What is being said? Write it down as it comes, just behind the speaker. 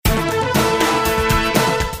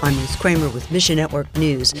I'm Ruth Kramer with Mission Network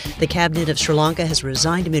News. The cabinet of Sri Lanka has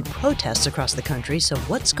resigned amid protests across the country, so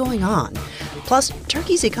what's going on? Plus,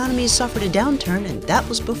 Turkey's economy has suffered a downturn, and that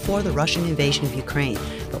was before the Russian invasion of Ukraine.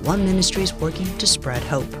 But one ministry is working to spread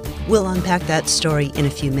hope. We'll unpack that story in a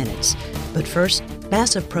few minutes. But first,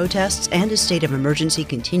 massive protests and a state of emergency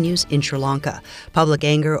continues in Sri Lanka. Public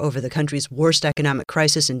anger over the country's worst economic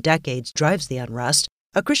crisis in decades drives the unrest.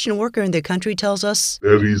 A Christian worker in the country tells us,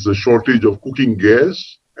 there is a shortage of cooking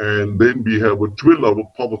gas, and then we have a 12-hour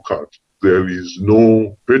power cut. There is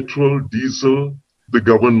no petrol, diesel. The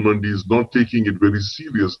government is not taking it very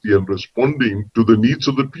seriously and responding to the needs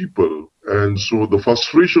of the people. And so the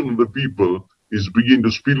frustration of the people is beginning to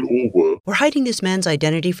spill over. We're hiding this man's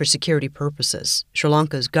identity for security purposes. Sri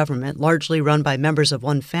Lanka's government, largely run by members of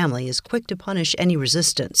one family, is quick to punish any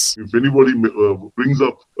resistance. If anybody brings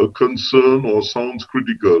up a concern or sounds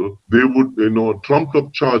critical, they would, trump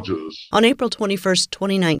up charges. On April 21st,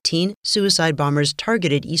 2019, suicide bombers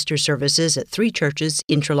targeted Easter services at 3 churches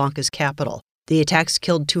in Sri Lanka's capital. The attacks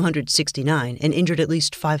killed 269 and injured at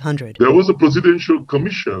least 500. There was a presidential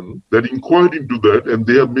commission that inquired into that, and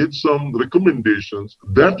they have made some recommendations.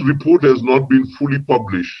 That report has not been fully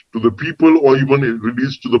published to the people or even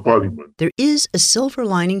released to the parliament. There is a silver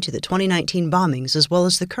lining to the 2019 bombings as well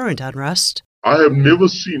as the current unrest. I have never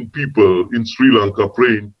seen people in Sri Lanka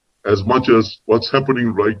praying as much as what's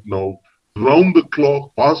happening right now. Round the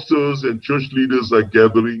clock, pastors and church leaders are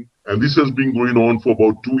gathering, and this has been going on for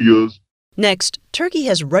about 2 years. Next, Turkey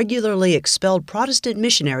has regularly expelled Protestant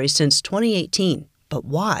missionaries since 2018. But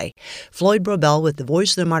why? Floyd Brobel with the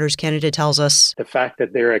Voice of the Martyrs Canada tells us, the fact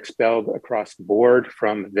that they're expelled across the board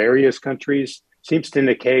from various countries seems to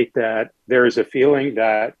indicate that there is a feeling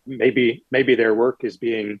that maybe their work is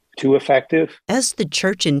being too effective. As the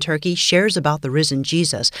church in Turkey shares about the risen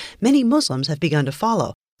Jesus, many Muslims have begun to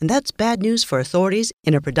follow. And that's bad news for authorities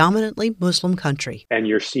in a predominantly Muslim country. And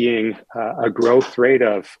you're seeing a growth rate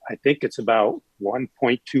of, I think it's about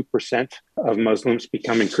 1.2% of Muslims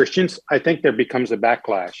becoming Christians. I think there becomes a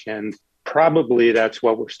backlash. And probably that's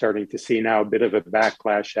what we're starting to see now, a bit of a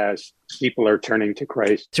backlash as people are turning to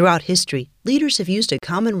Christ. Throughout history, leaders have used a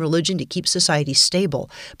common religion to keep society stable.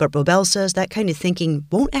 But Brobel says that kind of thinking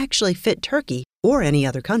won't actually fit Turkey or any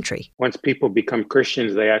other country. Once people become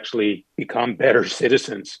Christians, they actually become better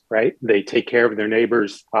citizens, right? They take care of their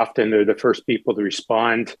neighbors. Often they're the first people to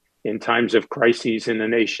respond in times of crises in the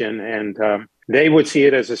nation. And they would see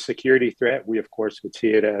it as a security threat. We, of course, would see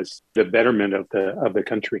it as the betterment of the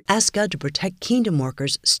country. Ask God to protect kingdom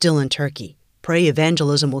workers still in Turkey. Pray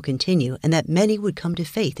evangelism will continue and that many would come to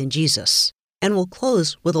faith in Jesus. And we'll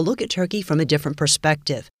close with a look at Turkey from a different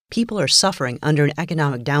perspective. People are suffering under an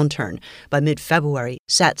economic downturn. By mid-February,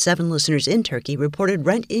 Sat7 listeners in Turkey reported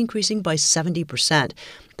rent increasing by 70%.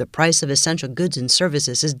 The price of essential goods and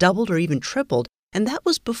services has doubled or even tripled, and that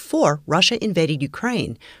was before Russia invaded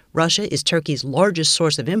Ukraine. Russia is Turkey's largest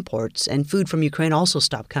source of imports, and food from Ukraine also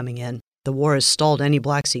stopped coming in. The war has stalled any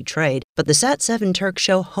Black Sea trade, but the Sat7 Turk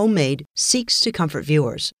show Homemade seeks to comfort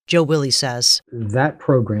viewers. Joe Willey says, that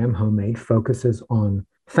program, Homemade, focuses on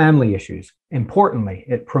family issues. Importantly,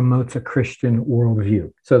 it promotes a Christian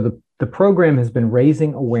worldview. So the program has been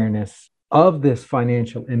raising awareness of this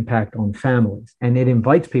financial impact on families, and it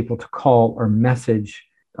invites people to call or message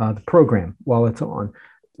the program while it's on.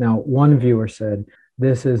 Now, one viewer said,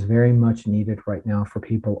 this is very much needed right now for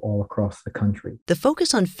people all across the country. The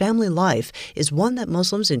focus on family life is one that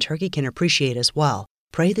Muslims in Turkey can appreciate as well.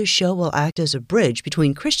 Pray this show will act as a bridge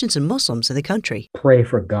between Christians and Muslims in the country. Pray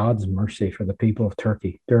for God's mercy for the people of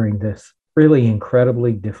Turkey during this really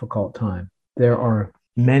incredibly difficult time. There are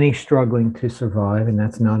many struggling to survive, and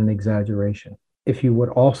that's not an exaggeration. If you would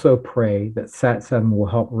also pray that Sat7 will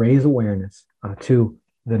help raise awareness to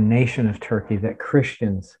the nation of Turkey that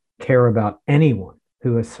Christians care about anyone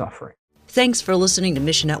who is suffering. Thanks for listening to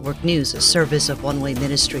Mission Network News, a service of One Way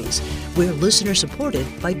Ministries. We're listener-supported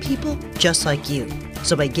by people just like you.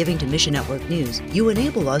 So by giving to Mission Network News, you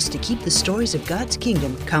enable us to keep the stories of God's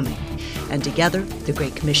kingdom coming. And together, the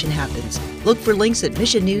Great Commission happens. Look for links at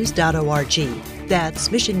missionnews.org. That's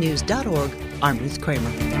missionnews.org. I'm Ruth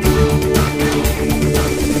Kramer.